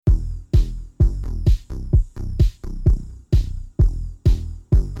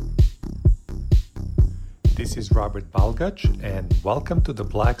This is Robert Balgach, and welcome to the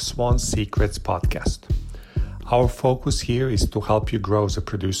Black Swan Secrets podcast. Our focus here is to help you grow as a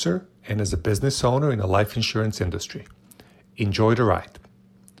producer and as a business owner in the life insurance industry. Enjoy the ride.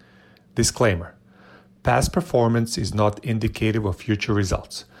 Disclaimer: past performance is not indicative of future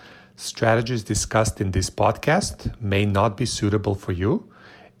results. Strategies discussed in this podcast may not be suitable for you,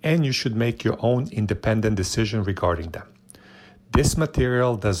 and you should make your own independent decision regarding them. This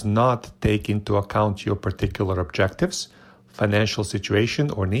material does not take into account your particular objectives, financial situation,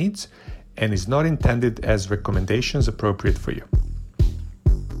 or needs, and is not intended as recommendations appropriate for you.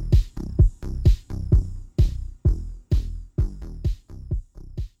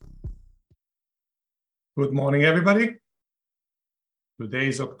 Good morning, everybody. Today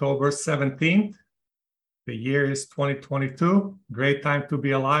is October 17th. The year is 2022. Great time to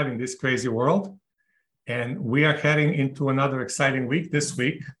be alive in this crazy world. And we are heading into another exciting week this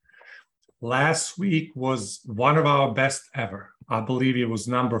week. Last week was one of our best ever. I believe it was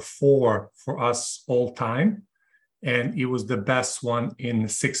number 4 for us all time. And it was the best one in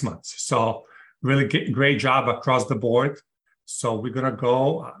 6 months. So really great job across the board. So we're going to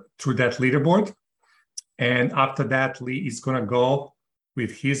go through that leaderboard. And after that, Lee is going to go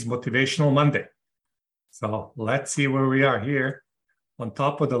with his Motivational Monday. So let's see where we are here. On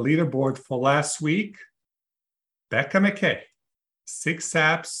top of the leaderboard for last week, Becca McKay, 6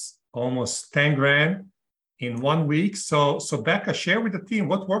 apps, almost 10 grand in 1 week. So Becca, share with the team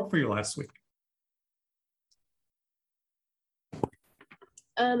what worked for you last week.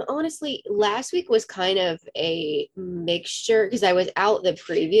 Honestly, last week was kind of a mixture because I was out the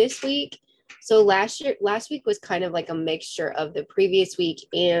previous week. So last week was kind of like a mixture of the previous week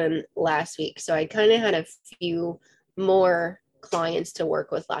and last week. So I kind of had a few more clients to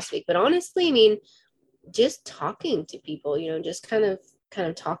work with last week. But honestly, I mean, just talking to people, just kind of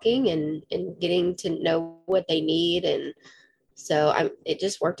talking and getting to know what they need. And so it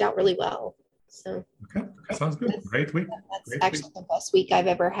just worked out really well. So okay, sounds good. Great week. That's actually the best week I've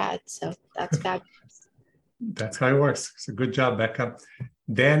ever had. So that's fabulous. That's how it works. So good job, Becca.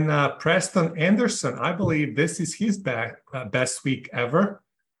 Then Preston Anderson, I believe this is his best week ever.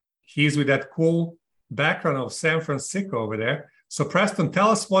 He's with that cool background of San Francisco over there. So Preston,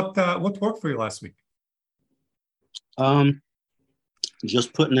 tell us what worked for you last week.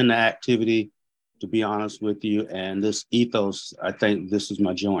 Just putting in the activity, to be honest with you, and this ethos, I think this is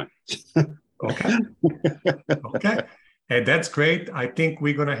my joint. Okay. And that's great. I think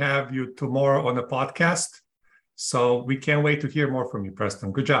we're going to have you tomorrow on the podcast. So we can't wait to hear more from you,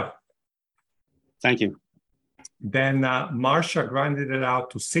 Preston. Good job. Thank you. Then Marsha grinded it out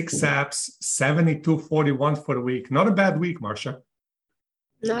to 6 apps, 72.41 for the week. Not a bad week, Marsha.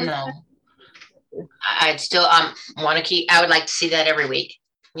 No. I'd still want to keep. I would like to see that every week,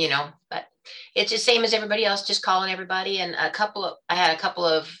 but it's the same as everybody else, just calling everybody. And I had a couple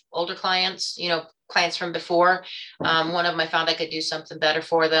of older clients, clients from before. One of them, I found I could do something better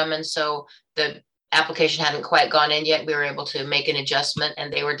for them. And so the application hadn't quite gone in yet. We were able to make an adjustment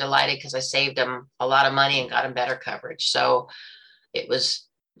and they were delighted because I saved them a lot of money and got them better coverage. So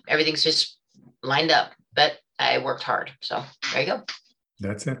everything's just lined up, but I worked hard. So there you go.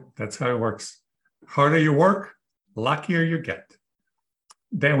 That's it. That's how it works. Harder you work, luckier you get.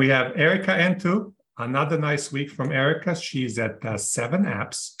 Then we have Erica N2. Another nice week from Erica. She's at 7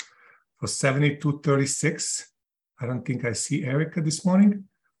 apps for 72.36. I don't think I see Erica this morning.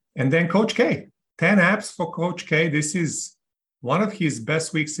 And then Coach K, 10 apps for Coach K. This is one of his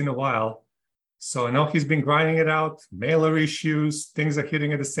best weeks in a while. So I know he's been grinding it out. Mailer issues, things are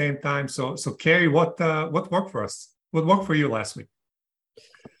hitting at the same time. So Kerry, what worked for us? What worked for you last week?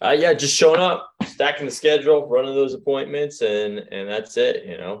 Just showing up, stacking the schedule, running those appointments, and that's it.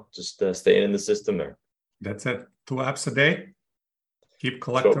 Just staying in the system there. That's it. 2 apps a day. Keep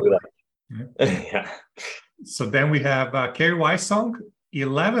collecting. Yeah. So then we have Kerry Weissong,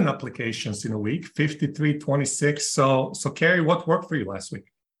 11 applications in a week, 53.26. So Kerry, what worked for you last week?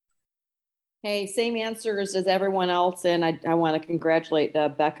 Hey, same answers as everyone else. And I want to congratulate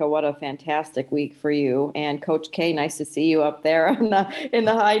Becca. What a fantastic week for you. And Coach K, nice to see you up there in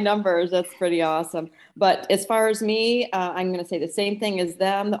the high numbers. That's pretty awesome. But as far as me, I'm going to say the same thing as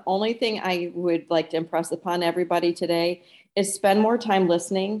them. The only thing I would like to impress upon everybody today is spend more time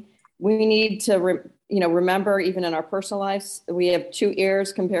listening. We need to, remember, even in our personal lives, we have 2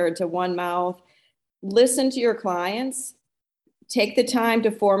 ears compared to 1 mouth. Listen to your clients. Take the time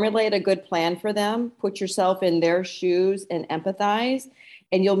to formulate a good plan for them, put yourself in their shoes and empathize,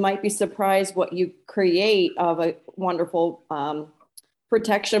 and you might be surprised what you create of a wonderful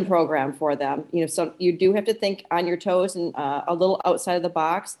protection program for them. So you do have to think on your toes and a little outside of the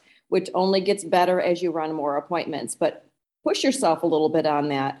box. which only gets better as you run more appointments. But push yourself a little bit on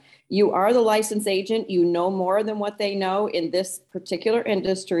that. You are the licensed agent. You know more than what they know in this particular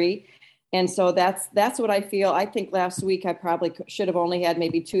industry. And so that's what I feel. I think last week I probably should have only had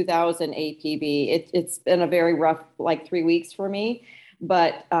maybe 2,000 APB. It's been a very rough, 3 weeks for me.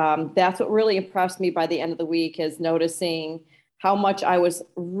 But that's what really impressed me by the end of the week, is noticing how much I was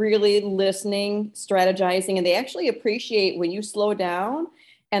really listening, strategizing, and they actually appreciate when you slow down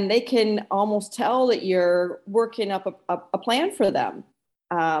and they can almost tell that you're working up a plan for them.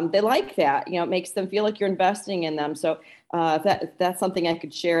 They like that, it makes them feel like you're investing in them. So that's something I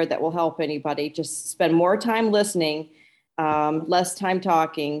could share that will help anybody. Just spend more time listening, less time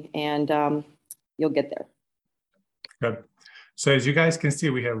talking, and you'll get there. Good. So as you guys can see,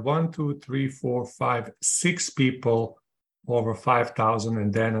 we have 1, 2, 3, 4, 5, 6 people over 5,000,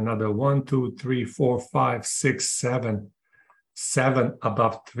 and then another 1, 2, 3, 4, 5, 6, 7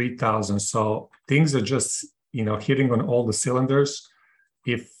 above 3,000. So things are just, hitting on all the cylinders.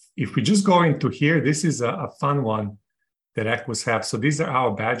 If we just go into here, this is a fun one that Equus have. So these are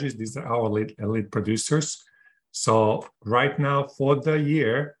our badges. These are our elite producers. So right now for the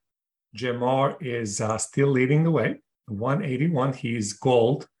year, Jamar is still leading the way. 181, he's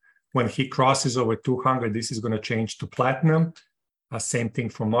gold. When he crosses over 200, this is going to change to platinum. Same thing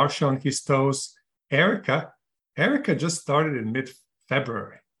for Marsha on his toes. Erica just started in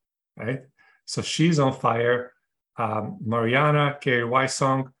mid-February, right? So she's on fire. Mariana Carey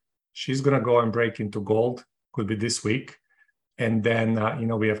Wysong, she's going to go and break into gold. Could be this week. And then,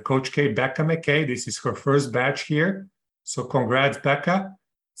 we have Coach K, Becca McKay. This is her first batch here. So congrats, Becca.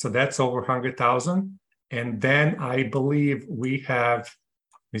 So that's over 100,000. And then I believe we have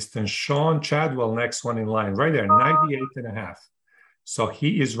Mr. Sean Chadwell, next one in line, right there, 98.5. So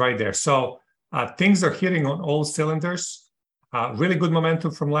he is right there. So things are hitting on all cylinders. Really good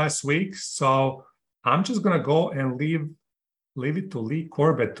momentum from last week. So I'm just going to go and leave it to Lee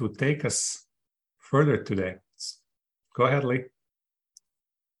Corbett to take us further today. Go ahead, Lee.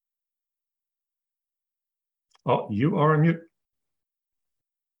 Oh, you are on mute.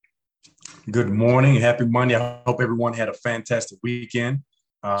 Good morning. Happy Monday. I hope everyone had a fantastic weekend.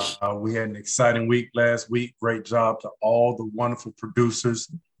 We had an exciting week last week. Great job to all the wonderful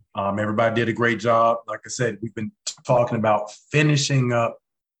producers. Everybody did a great job. Like I said, we've been talking about finishing up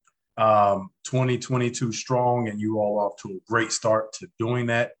 2022 strong, and you all off to a great start to doing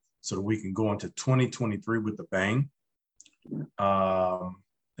that so that we can go into 2023 with a bang.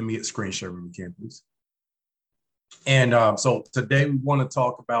 Let me get screen share when you can, please. And so today we want to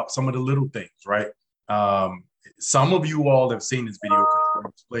talk about some of the little things, right? Some of you all have seen this video because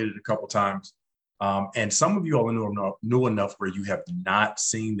I've played it a couple times. And some of you all are new enough where you have not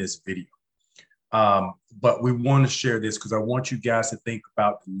seen this video. But we want to share this because I want you guys to think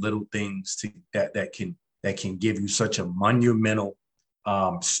about the little things that can give you such a monumental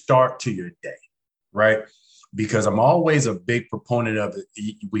start to your day, right? Because I'm always a big proponent of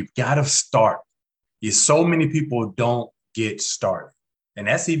it. We've got to start. So many people don't get started. And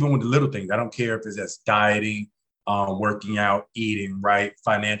that's even with the little things. I don't care if it's as dieting, working out, eating, right?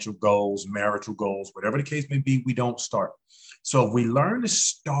 Financial goals, marital goals, whatever the case may be, we don't start. So if we learn to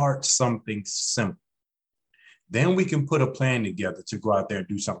start something simple, then we can put a plan together to go out there and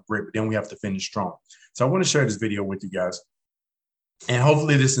do something great, but then we have to finish strong. So I want to share this video with you guys. And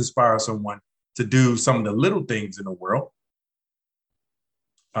hopefully this inspires someone to do some of the little things in the world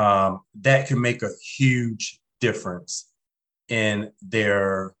that can make a huge difference in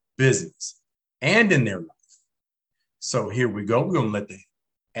their business and in their life. So here we go. We're going to let the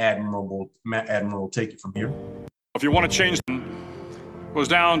Admiral take it from here. If you want to change them, goes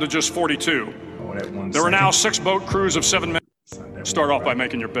down to just 42. There are now 6 boat crews of 7 men. Start off by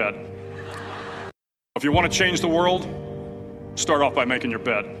making your bed. If you want to change the world, start off by making your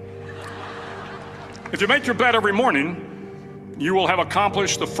bed. If you make your bed every morning, you will have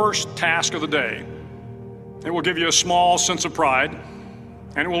accomplished the first task of the day. It will give you a small sense of pride,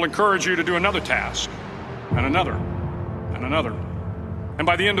 and it will encourage you to do another task, and another, and another. And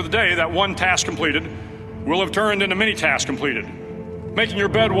by the end of the day, that one task completed will have turned into many tasks completed. Making your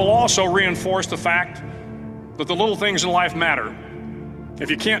bed will also reinforce the fact that the little things in life matter. If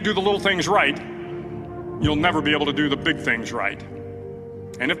you can't do the little things right, you'll never be able to do the big things right.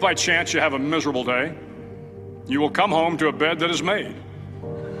 And if by chance you have a miserable day, you will come home to a bed that is made,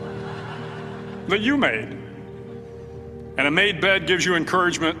 that you made. And a made bed gives you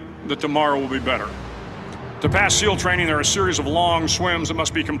encouragement that tomorrow will be better. To pass SEAL training, there are a series of long swims that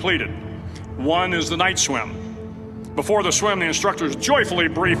must be completed. One is the night swim. Before the swim, the instructors joyfully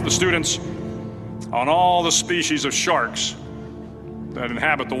brief the students on all the species of sharks that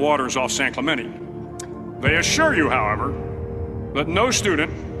inhabit the waters off San Clemente. They assure you, however, that no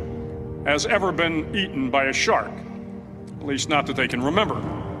student has ever been eaten by a shark, at least not that they can remember.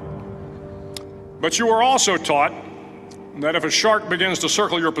 But you are also taught that if a shark begins to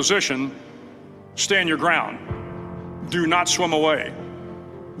circle your position, stand your ground. Do not swim away.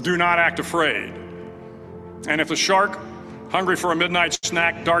 Do not act afraid. And if the shark, hungry for a midnight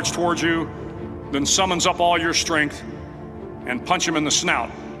snack, darts towards you, then summons up all your strength and punch him in the snout,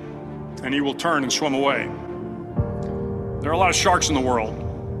 and he will turn and swim away. There are a lot of sharks in the world.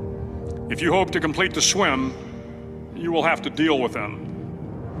 If you hope to complete the swim, you will have to deal with them.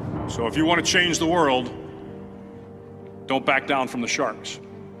 So if you want to change the world, don't back down from the sharks.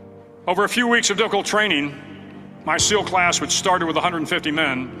 Over a few weeks of difficult training, my SEAL class, which started with 150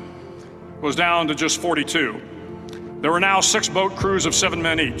 men, was down to just 42. There were now 6 boat crews of 7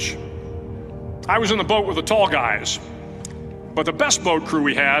 men each. I was in the boat with the tall guys, but the best boat crew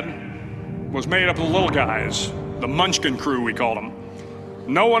we had was made up of the little guys, the Munchkin crew, we called them.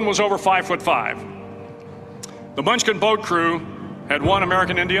 No one was over 5'5". The Munchkin boat crew had 1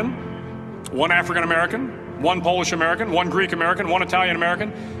 American Indian, 1 African American, 1 Polish American, 1 Greek American, 1 Italian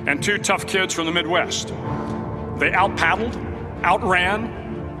American, and 2 tough kids from the Midwest. They out-paddled, outran,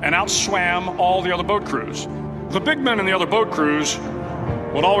 and outswam all the other boat crews. The big men in the other boat crews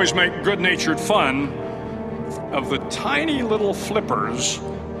would always make good-natured fun of the tiny little flippers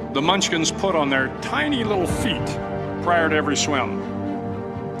the Munchkins put on their tiny little feet prior to every swim.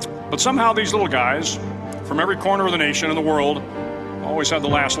 But somehow these little guys from every corner of the nation and the world always had the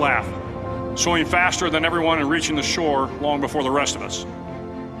last laugh, swimming faster than everyone and reaching the shore long before the rest of us.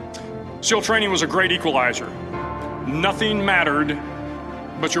 SEAL training was a great equalizer. Nothing mattered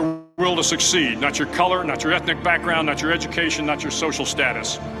but your will to succeed, not your color, not your ethnic background, not your education, not your social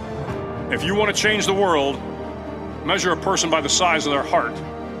status. If you want to change the world, measure a person by the size of their heart,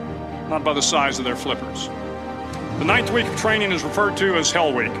 not by the size of their flippers. The 9th week of training is referred to as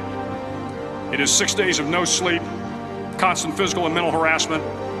Hell Week. It is 6 days of no sleep, constant physical and mental harassment,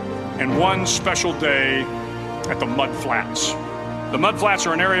 and 1 special day at the Mud Flats. The Mud Flats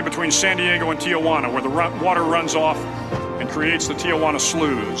are an area between San Diego and Tijuana where the water runs off and creates the Tijuana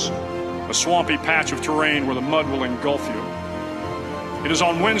Sloughs, a swampy patch of terrain where the mud will engulf you. It is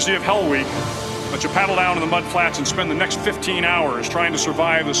on Wednesday of Hell Week that you paddle down to the Mud Flats and spend the next 15 hours trying to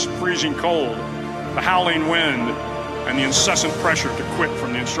survive the freezing cold, the howling wind, and the incessant pressure to quit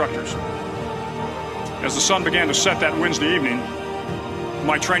from the instructors. As the sun began to set that Wednesday evening,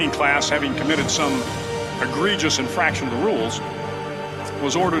 my training class, having committed some egregious infraction of the rules,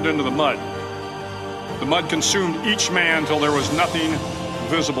 was ordered into the mud. The mud consumed each man till there was nothing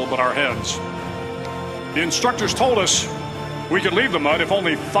visible but our heads. The instructors told us we could leave the mud if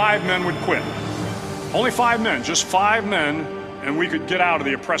only 5 men would quit. Only 5 men, just 5 men, and we could get out of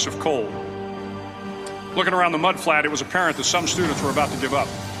the oppressive cold. Looking around the mud flat, it was apparent that some students were about to give up.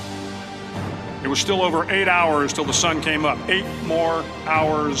 It was still over 8 hours till the sun came up. 8 more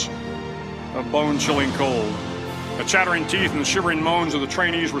hours of bone-chilling cold. The chattering teeth and the shivering moans of the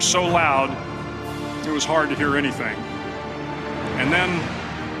trainees were so loud, it was hard to hear anything. And then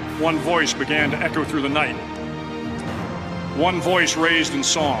one voice began to echo through the night. One voice raised in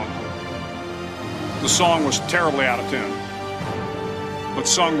song. The song was terribly out of tune, but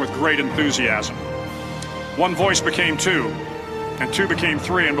sung with great enthusiasm. One voice became 2, and 2 became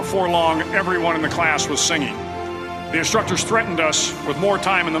 3, and before long, everyone in the class was singing. The instructors threatened us with more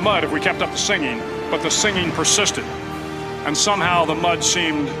time in the mud if we kept up the singing, but the singing persisted, and somehow the mud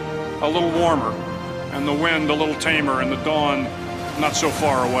seemed a little warmer, and the wind a little tamer, and the dawn not so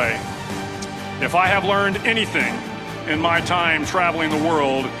far away. If I have learned anything in my time traveling the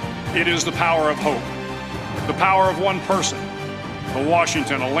world, it is the power of hope. The power of one person, a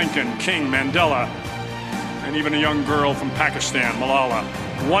Washington, a Lincoln, King, Mandela, and even a young girl from Pakistan, Malala.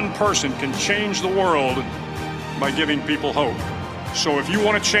 One person can change the world by giving people hope. So if you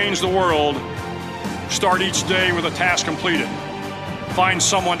want to change the world, start each day with a task completed. Find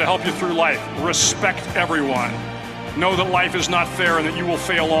someone to help you through life. Respect everyone. Know that life is not fair and that you will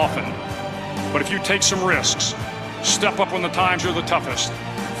fail often. But if you take some risks, step up when the times are the toughest,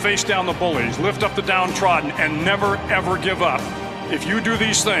 face down the bullies, lift up the downtrodden, and never ever give up. If you do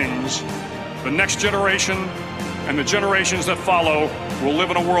these things, the next generation and the generations that follow will live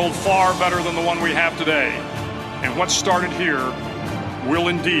in a world far better than the one we have today. And what started here will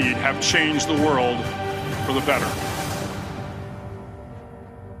indeed have changed the world for the better.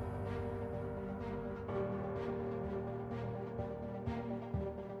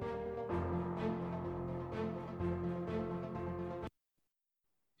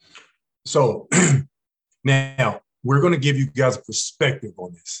 So now we're going to give you guys a perspective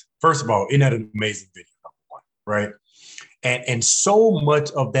on this. First of all, isn't that an amazing video, number one, right? And so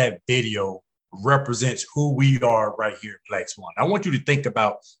much of that video represents who we are right here at Black Swan. I want you to think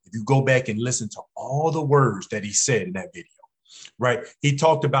about, if you go back and listen to all the words that he said in that video, right? He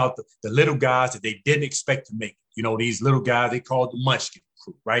talked about the little guys that they didn't expect to make it. You know, these little guys, they called the Munchkin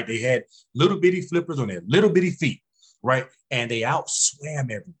crew, right? They had little bitty flippers on their little bitty feet, right? And they outswam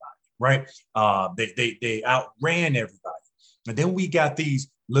everybody, right? They outran everybody. And then we got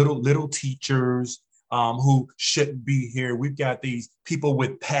these little teachers who shouldn't be here. We've got these people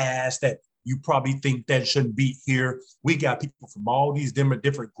with past that you probably think that shouldn't be here. We got people from all these different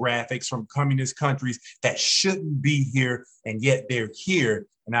graphics from communist countries that shouldn't be here, and yet they're here.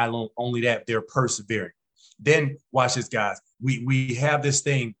 And not only that, they're persevering. Then watch this, guys. We have this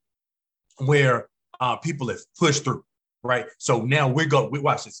thing where people have pushed through, right? So now we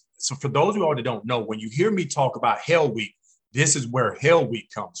watch this. So for those of you all that don't know, when you hear me talk about Hell Week, this is where Hell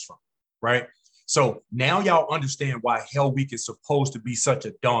Week comes from, right? So now y'all understand why Hell Week is supposed to be such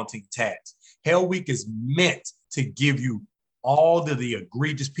a daunting task. Hell Week is meant to give you all of the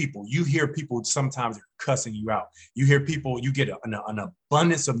egregious people. You hear people sometimes cussing you out. You hear people, you get an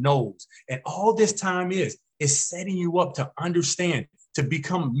abundance of no's. And all this time is setting you up to understand, to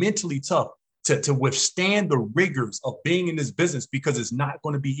become mentally tough, to withstand the rigors of being in this business, because it's not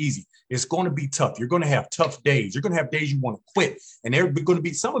going to be easy. It's going to be tough. You're going to have tough days. You're going to have days you want to quit. And there are going to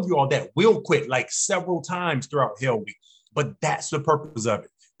be some of you all that will quit like several times throughout Hell Week. But that's the purpose of it,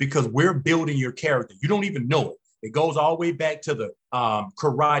 because we're building your character. You don't even know it. It goes all the way back to the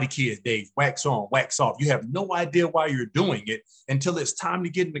Karate Kid days, wax on, wax off. You have no idea why you're doing it until it's time to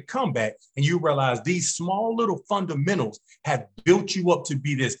get in the comeback, and you realize these small little fundamentals have built you up to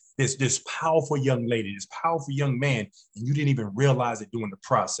be this powerful young lady, this powerful young man, and you didn't even realize it during the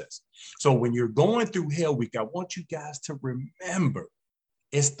process. So when you're going through Hell Week, I want you guys to remember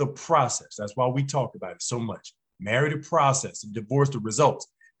it's the process. That's why we talk about it so much. Marry the process and divorce the results,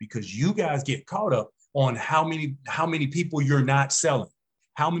 because you guys get caught up on how many people you're not selling,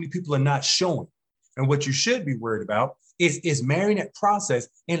 how many people are not showing. And what you should be worried about is marrying that process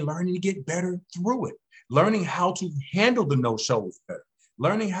and learning to get better through it, learning how to handle the no-shows better,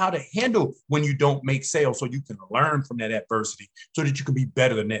 learning how to handle when you don't make sales so you can learn from that adversity so that you can be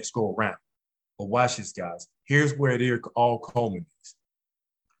better the next go around. But watch this, guys. Here's where it all culminates.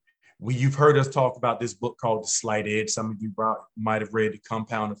 You've heard us talk about this book called The Slight Edge. Some of you might have read The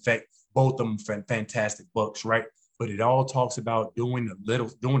Compound Effect. Both of them fantastic books, right? But it all talks about doing the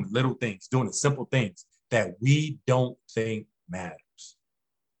little things, doing the simple things that we don't think matters.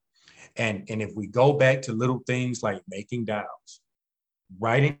 And if we go back to little things like making dials,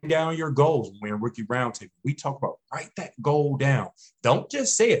 writing down your goals, when we're in Rookie Roundtable, we talk about write that goal down. Don't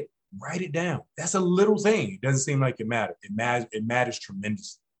just say it, write it down. That's a little thing. It doesn't seem like it matters. It matters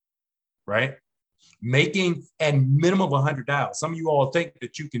tremendously, right? Making a minimum of 100 dials. Some of you all think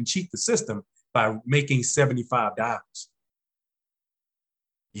that you can cheat the system by making 75 dials.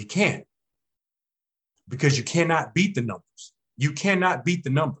 You can't, because you cannot beat the numbers. You cannot beat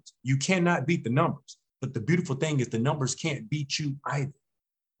the numbers. You cannot beat the numbers. But the beautiful thing is the numbers can't beat you either.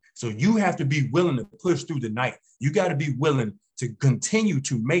 So you have to be willing to push through the night. You got to be willing to continue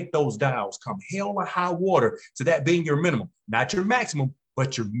to make those dials come hell or high water to that being your minimum, not your maximum,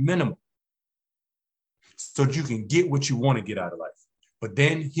 but your minimum, so that you can get what you want to get out of life. But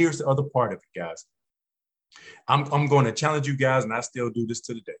then here's the other part of it, guys. I'm going to challenge you guys, and I still do this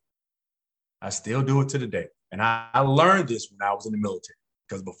to the day. I still do it to the day. And I learned this when I was in the military,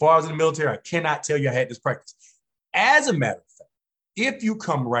 because before I was in the military, I cannot tell you I had this practice. As a matter of fact, if you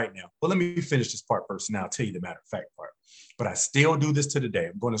come right now, well, let me finish this part first, and I'll tell you the matter of fact part. But I still do this to the day.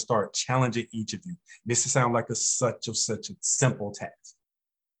 I'm going to start challenging each of you. This sounds like such a simple task.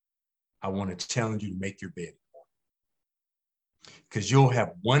 I want to challenge you to make your bed, because you'll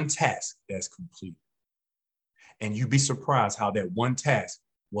have one task that's complete. And you'd be surprised how that one task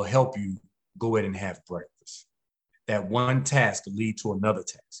will help you go ahead and have breakfast. That one task will lead to another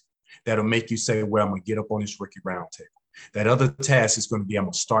task that'll make you say, well, I'm going to get up on this Rookie Roundtable. That other task is going to be, I'm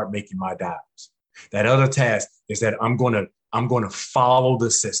going to start making my dials. That other task is that I'm going to follow the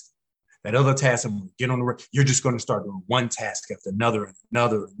system. That other task, I'm going to get on the road. You're just going to start doing one task after another and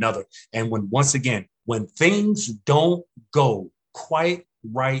another and another. And when things don't go quite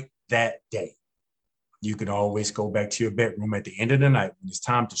right that day, you can always go back to your bedroom at the end of the night when it's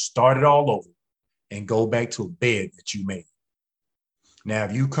time to start it all over and go back to a bed that you made. Now,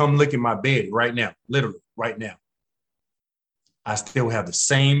 if you come look at my bed right now, literally right now, I still have the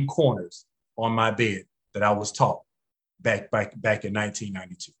same corners on my bed that I was taught back in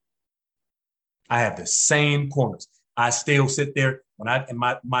 1992. I have the same corners. I still sit there when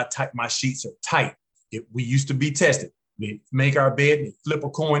my sheets are tight. We used to be tested. We make our bed and flip a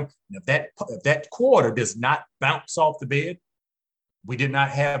coin. And if that quarter does not bounce off the bed, we did not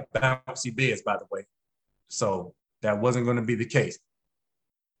have bouncy beds, by the way. So that wasn't going to be the case.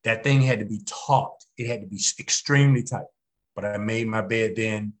 That thing had to be taut. It had to be extremely tight. But I made my bed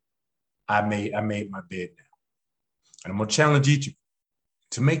then. I made my bed now. And I'm going to challenge each of you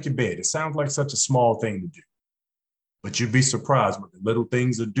to make your bed. It sounds like such a small thing to do, but you'd be surprised what the little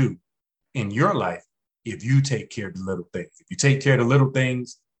things will do in your life if you take care of the little things. If you take care of the little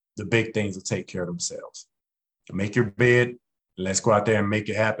things, the big things will take care of themselves. Make your bed. Let's go out there and make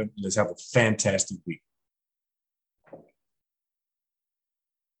it happen. Let's have a fantastic week.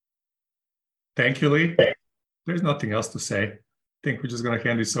 Thank you, Lee. There's nothing else to say. I think we're just going to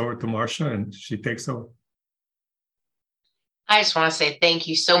hand this over to Marsha and she takes over. I just want to say thank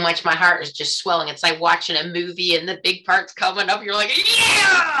you so much. My heart is just swelling. It's like watching a movie and the big parts coming up. You're like,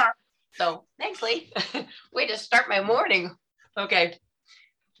 yeah! So thanks, Lee. Way to start my morning. Okay.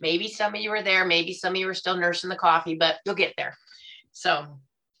 Maybe some of you were there. Maybe some of you were still nursing the coffee, but you'll get there. So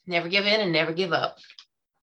never give in and never give up.